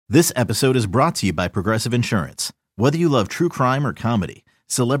This episode is brought to you by Progressive Insurance. Whether you love true crime or comedy,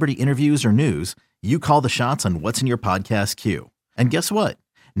 celebrity interviews or news, you call the shots on what's in your podcast queue. And guess what?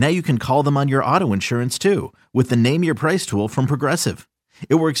 Now you can call them on your auto insurance too with the Name Your Price tool from Progressive.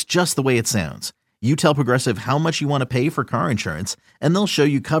 It works just the way it sounds. You tell Progressive how much you want to pay for car insurance, and they'll show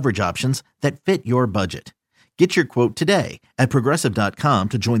you coverage options that fit your budget. Get your quote today at Progressive.com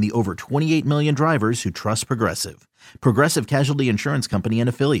to join the over 28 million drivers who trust Progressive. Progressive Casualty Insurance Company and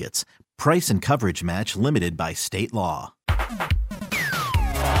Affiliates. Price and coverage match limited by state law.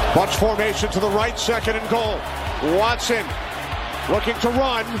 Bunch formation to the right, second and goal. Watson looking to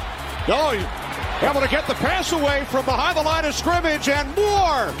run. Able to get the pass away from behind the line of scrimmage, and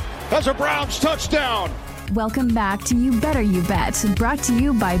more as a Browns touchdown. Welcome back to You Better You Bet, brought to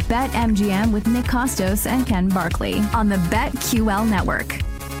you by BetMGM with Nick Kostos and Ken Barkley on the BetQL network.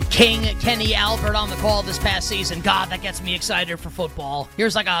 King Kenny Albert on the call this past season. God, that gets me excited for football.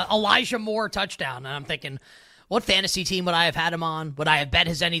 Here's like a Elijah Moore touchdown, and I'm thinking, what fantasy team would I have had him on? Would I have bet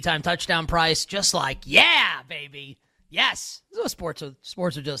his anytime touchdown price? Just like, yeah, baby. Yes. So sports are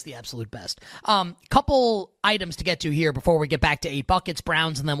just the absolute best. Couple items to get to here before we get back to 8Buckets,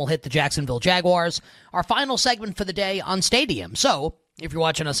 Browns, and then we'll hit the Jacksonville Jaguars. Our final segment for the day on Stadium. So if you're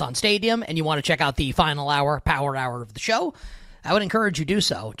watching us on Stadium and you want to check out the final hour, power hour of the show, I would encourage you to do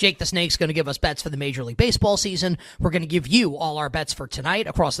so. Jake the Snake's going to give us bets for the Major League Baseball season. We're going to give you all our bets for tonight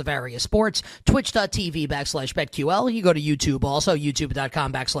across the various sports. Twitch.tv/BetQL. You go to YouTube also,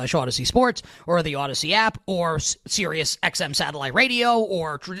 youtube.com/Odyssey Sports, or the Odyssey app, or Sirius XM satellite radio,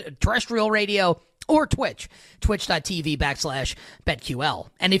 or terrestrial radio, or Twitch. Twitch.tv/BetQL.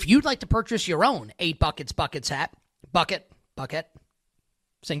 And if you'd like to purchase your own 8Buckets Buckets hat, bucket,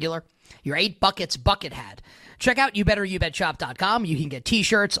 singular, your 8Buckets bucket hat, check out youbetteryouBetShop.com. You can get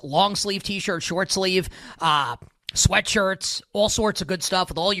t-shirts, long sleeve t-shirts, short sleeve, sweatshirts, all sorts of good stuff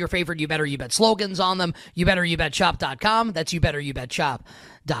with all your favorite You Better You Bet slogans on them. youbetteryouBetShop.com. That's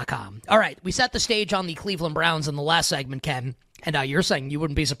youbetteryouBetShop.com. All right, we set the stage on the Cleveland Browns in the last segment, Ken, and you're saying you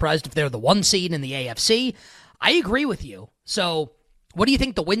wouldn't be surprised if they're the 1 seed in the AFC. I agree with you. So what do you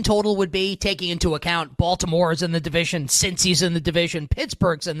think the win total would be, taking into account Baltimore's in the division, Cincy's in the division,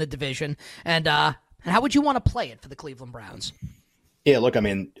 Pittsburgh's in the division, and how would you want to play it for the Cleveland Browns? Yeah, look, I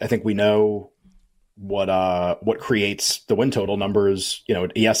mean, I think we know what creates the win total numbers. You know,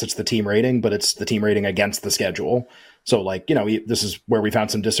 yes, it's the team rating, but it's the team rating against the schedule. So, like, you know, this is where we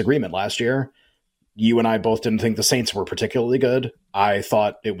found some disagreement last year. You and I both didn't think the Saints were particularly good. I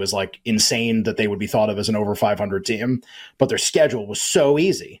thought it was, like, insane that they would be thought of as an over 500 team, but their schedule was so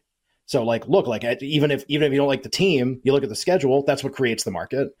easy. So, like, look, like, even if you don't like the team, you look at the schedule, that's what creates the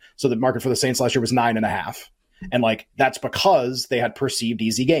market. So the market for the Saints last year was 9.5. And, like, that's because they had perceived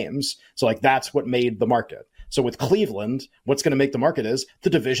easy games. So, like, that's what made the market. So with Cleveland, what's going to make the market is the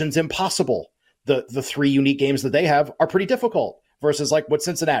division's impossible. The 3 unique games that they have are pretty difficult versus, like, what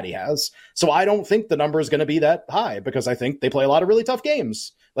Cincinnati has. So I don't think the number is going to be that high because I think they play a lot of really tough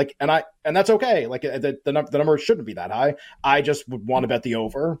games. Like, and that's okay. Like, the number shouldn't be that high. I just would want to bet the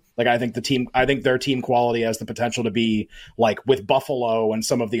over. Like, I think their team quality has the potential to be like with Buffalo and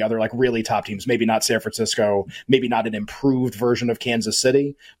some of the other, like, really top teams. Maybe not San Francisco, maybe not an improved version of Kansas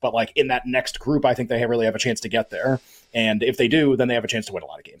City, but, like, in that next group, I think they really have a chance to get there. And if they do, then they have a chance to win a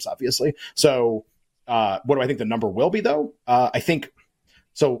lot of games, obviously. So what do I think the number will be, though? I think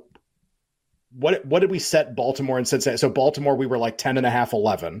so. What did we set Baltimore and Cincinnati? So Baltimore, we were like 10.5,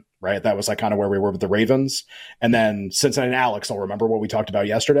 11, right? That was like kind of where we were with the Ravens. And then Cincinnati and Alex will remember what we talked about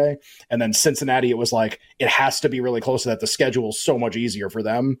yesterday. And then Cincinnati, it was like, it has to be really close to that. The schedule is so much easier for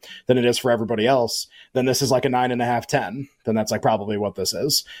them than it is for everybody else. Then this is like a 9.5, 10. Then that's like probably what this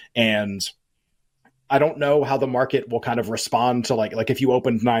is. And I don't know how the market will kind of respond to like if you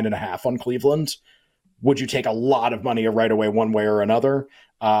opened 9.5 on Cleveland, would you take a lot of money right away one way or another?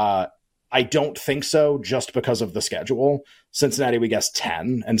 I don't think so, just because of the schedule. Cincinnati, we guess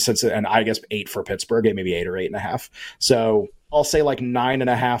 10, and I guess 8 for Pittsburgh, maybe 8 or 8.5. So I'll say like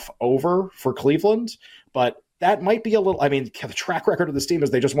 9.5 over for Cleveland, but that might be a little. I mean, the track record of this team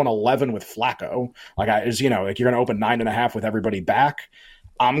is they just won 11 with Flacco. Like, you're going to open 9.5 with everybody back.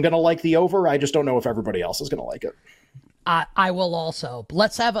 I'm going to like the over. I just don't know if everybody else is going to like it. I will also.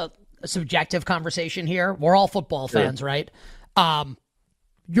 Let's have a subjective conversation here. We're all football fans, right?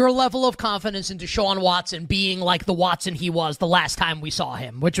 Your level of confidence in Deshaun Watson being like the Watson he was the last time we saw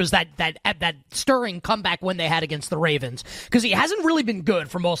him, which was that stirring comeback win they had against the Ravens, because he hasn't really been good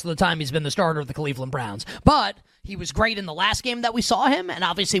for most of the time he's been the starter of the Cleveland Browns. But He was great in the last game that we saw him, and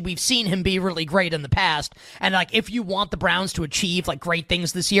obviously we've seen him be really great in the past. And like, if you want the Browns to achieve like great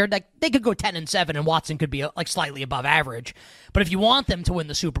things this year, like they could go 10-7, and Watson could be like slightly above average. But if you want them to win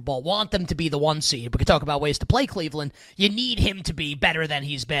the Super Bowl, want them to be the 1 seed, we could talk about ways to play Cleveland. You need him to be better than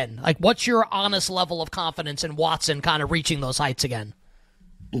he's been. Like, what's your honest level of confidence in Watson kind of reaching those heights again?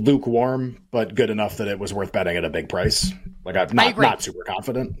 Lukewarm, but good enough that it was worth betting at a big price. Like, I'm not super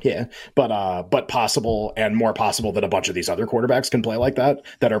confident, yeah, but possible, and more possible that a bunch of these other quarterbacks can play like that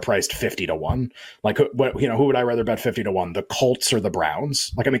are priced 50-1. Like, who would I rather bet 50-1? The Colts or the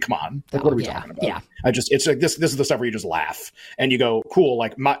Browns? Like, I mean, come on, like, what are we talking about? Yeah, it's like this is the stuff where you just laugh and you go, cool.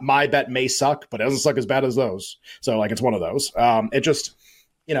 Like, my bet may suck, but it doesn't suck as bad as those. So like, it's one of those. It just,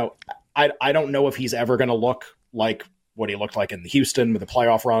 I don't know if he's ever going to look like what he looked like in Houston with the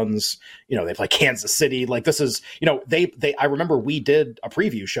playoff runs. They play Kansas City. Like, this is, I remember we did a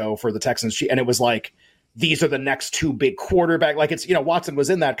preview show for the Texans, and it was like, these are the next two big quarterback. Like, it's, Watson was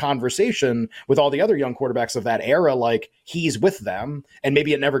in that conversation with all the other young quarterbacks of that era. Like, he's with them, and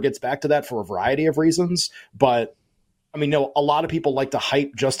maybe it never gets back to that for a variety of reasons. But I mean, a lot of people like to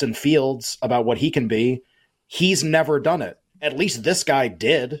hype Justin Fields about what he can be. He's never done it. At least this guy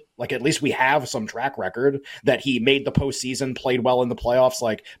did. Like, at least we have some track record that he made the postseason, played well in the playoffs,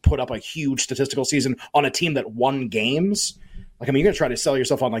 like put up a huge statistical season on a team that won games. Like, I mean, you're going to try to sell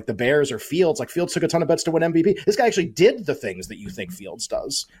yourself on like the Bears or Fields. Like, Fields took a ton of bets to win MVP. This guy actually did the things that you think Fields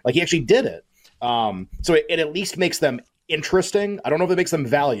does. Like, he actually did it. So it at least makes them interesting. I don't know if it makes them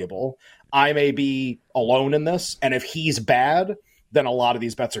valuable. I may be alone in this. And if he's bad, then a lot of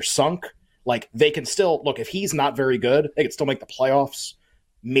these bets are sunk. Like, they can still look, if he's not very good, they can still make the playoffs.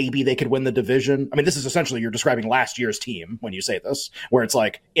 Maybe they could win the division. I mean, this is essentially, you're describing last year's team when you say this, where it's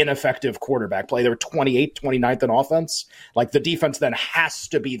like ineffective quarterback play. They were 28th, 29th in offense. Like, the defense then has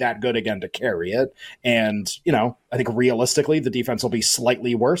to be that good again to carry it. And, I think realistically, the defense will be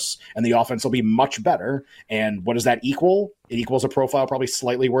slightly worse and the offense will be much better. And what does that equal? It equals a profile probably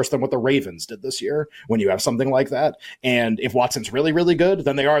slightly worse than what the Ravens did this year when you have something like that. And if Watson's really, really good,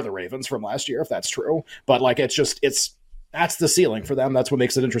 then they are the Ravens from last year, if that's true. But like, that's the ceiling for them. That's what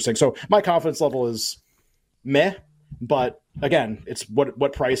makes it interesting. So my confidence level is meh, but again, it's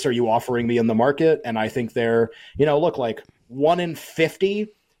what price are you offering me in the market? And I think they're, look, like 1 in 50.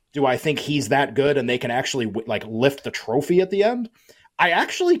 Do I think he's that good and they can actually like lift the trophy at the end? I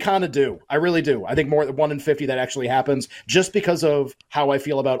actually kind of do. I really do. I think more than 1 in 50 that actually happens, just because of how I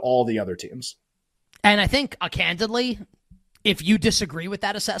feel about all the other teams. And I think, candidly, if you disagree with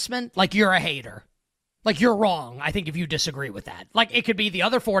that assessment, like, you're a hater. Like, you're wrong, I think, if you disagree with that. Like, it could be the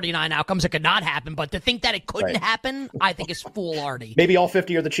other 49 outcomes. It could not happen. But to think that it couldn't happen, I think is foolhardy. Maybe all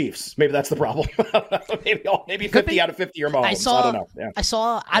 50 are the Chiefs. Maybe that's the problem. maybe 50 out of 50 are Mahomes. I don't know. Yeah.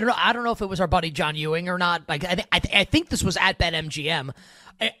 I don't know if it was our buddy John Ewing or not. Like, I think this was at BetMGM.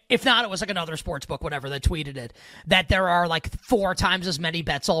 If not, it was like another sports book, whatever, that tweeted it, that there are like 4 times as many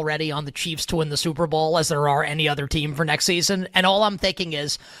bets already on the Chiefs to win the Super Bowl as there are any other team for next season. And all I'm thinking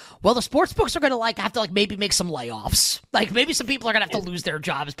is, well, the sports books are going to have to maybe make some layoffs. Like, maybe some people are going to have to lose their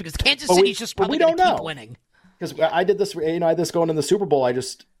jobs because Kansas City's just probably going to keep winning. Because I did this, I had this going in the Super Bowl. You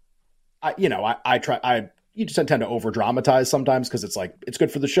just tend to over dramatize sometimes because it's like, it's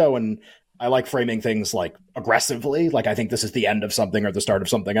good for the show. And I like framing things like aggressively. Like, I think this is the end of something or the start of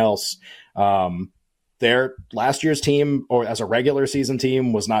something else. Their last year's team, or as a regular season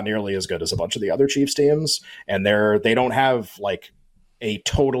team, was not nearly as good as a bunch of the other Chiefs teams. And they don't have like a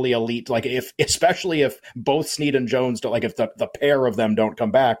totally elite, like, especially if both Snead and Jones don't, like, if the pair of them don't come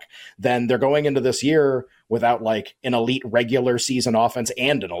back, then they're going into this year without like an elite regular season offense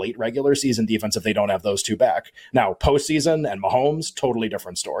and an elite regular season defense if they don't have those two back. Now, postseason and Mahomes, totally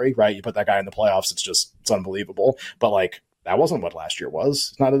different story, right? You put that guy in the playoffs, it's unbelievable. But like, that wasn't what last year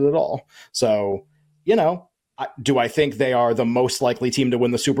was. It's not it at all. So, do I think they are the most likely team to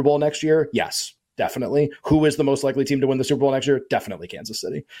win the Super Bowl next year? Yes, definitely. Who is the most likely team to win the Super Bowl next year? Definitely Kansas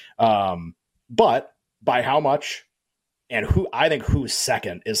City. But by how much, and who's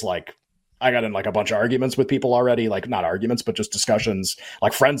second is like, I got in like a bunch of arguments with people already, like not arguments, but just discussions,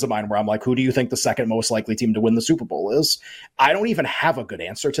 like friends of mine, where I'm like, who do you think the second most likely team to win the Super Bowl is? I don't even have a good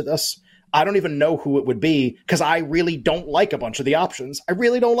answer to this. I don't even know who it would be because I really don't like a bunch of the options. I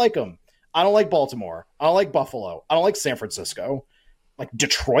really don't like them. I don't like Baltimore. I don't like Buffalo. I don't like San Francisco. Like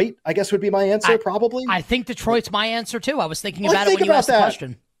Detroit, I guess would be my answer, probably. I think Detroit's my answer too. I was thinking about it when you asked the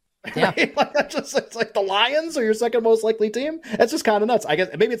question. Yeah. Right? Like, it's like the Lions are your second most likely team. That's just kind of nuts. I guess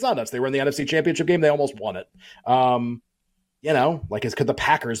maybe it's not nuts. They were in the NFC Championship game. They almost won it. Like, could the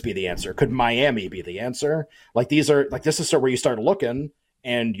Packers be the answer? Could Miami be the answer? Like, this is where you start looking,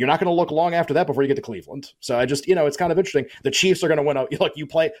 And you're not going to look long after that before you get to Cleveland. So I just, it's kind of interesting. The Chiefs are going to win. Look, you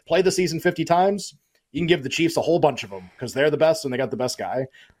play the season 50 times, you can give the Chiefs a whole bunch of them because they're the best and they got the best guy.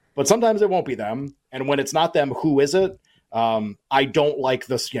 But sometimes it won't be them. And when it's not them, who is it? I don't like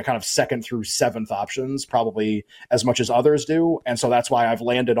this kind of 2nd through 7th options probably as much as others do. And so that's why I've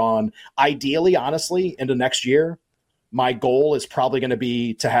landed on, ideally, honestly, into next year, my goal is probably going to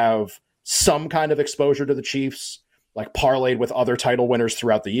be to have some kind of exposure to the Chiefs, like parlayed with other title winners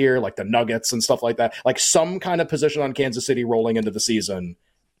throughout the year, like the Nuggets and stuff like that, like some kind of position on Kansas City rolling into the season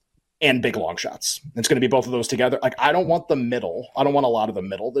and big long shots. It's going to be both of those together. Like, I don't want the middle. I don't want a lot of the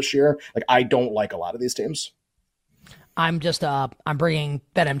middle this year. Like, I don't like a lot of these teams. I'm bringing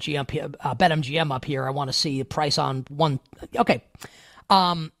BetMGM up here. I want to see a price on one. Okay.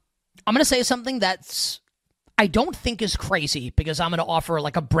 I'm going to say something that's, I don't think is crazy because I'm going to offer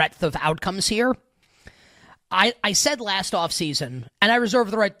like a breadth of outcomes here. I said last offseason, and I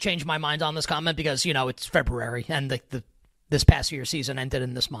reserve the right to change my mind on this comment because, it's February and this past year's season ended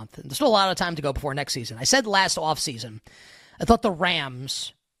in this month. And there's still a lot of time to go before next season. I said last offseason, I thought the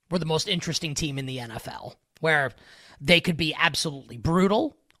Rams were the most interesting team in the NFL, where they could be absolutely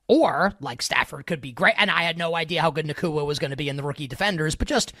brutal, or like Stafford could be great. And I had no idea how good Nakua was going to be in the rookie defenders, but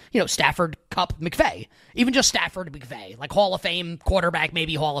just, Stafford, Kupp, McVay, even just Stafford, McVay, like Hall of Fame quarterback,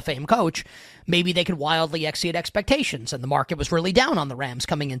 maybe Hall of Fame coach. Maybe they could wildly exceed expectations. And the market was really down on the Rams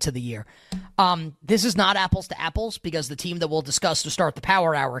coming into the year. This is not apples to apples because the team that we'll discuss to start the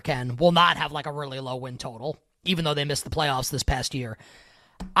Power Hour, Ken, will not have like a really low win total, even though they missed the playoffs this past year.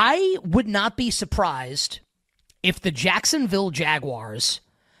 I would not be surprised if the Jacksonville Jaguars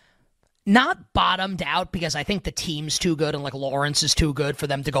not bottomed out because I think the team's too good and like Lawrence is too good for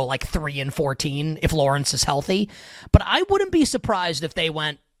them to go like 3-14 if Lawrence is healthy. But I wouldn't be surprised if they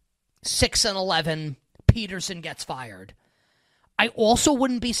went 6-11, Peterson gets fired. I also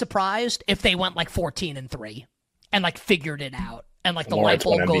wouldn't be surprised if they went like 14-3 and like figured it out. And like the light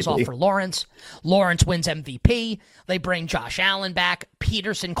bulb goes off for Lawrence. Lawrence wins MVP. They bring Josh Allen back.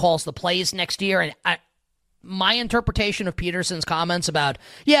 Peterson calls the plays next year. And my interpretation of Peterson's comments about,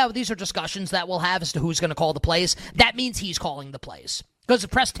 these are discussions that we'll have as to who's going to call the plays, that means he's calling the plays. Because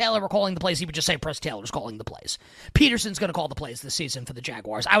if Press Taylor were calling the plays, he would just say Press Taylor's calling the plays. Peterson's going to call the plays this season for the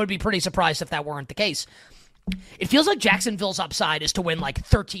Jaguars. I would be pretty surprised if that weren't the case. It feels like Jacksonville's upside is to win like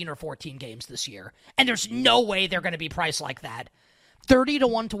 13 or 14 games this year. And there's no way they're going to be priced like that.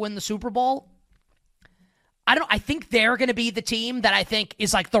 30-1 to win the Super Bowl? I think they're going to be the team that I think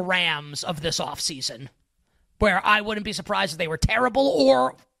is like the Rams of this offseason, where I wouldn't be surprised if they were terrible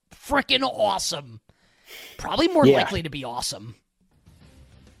or freaking awesome. Probably more likely to be awesome.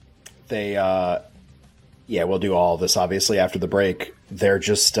 They, we'll do all this obviously after the break. They're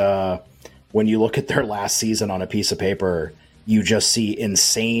just, when you look at their last season on a piece of paper, you just see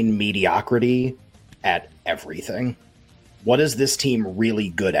insane mediocrity at everything. What is this team really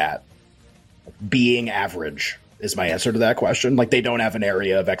good at? Being average is my answer to that question. Like, they don't have an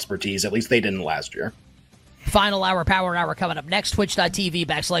area of expertise. At least they didn't last year. Final hour, Power Hour coming up next.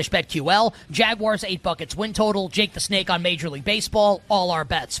 Twitch.tv/BetQL. Jaguars 8 buckets win total. Jake the Snake on Major League Baseball. All our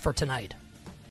bets for tonight.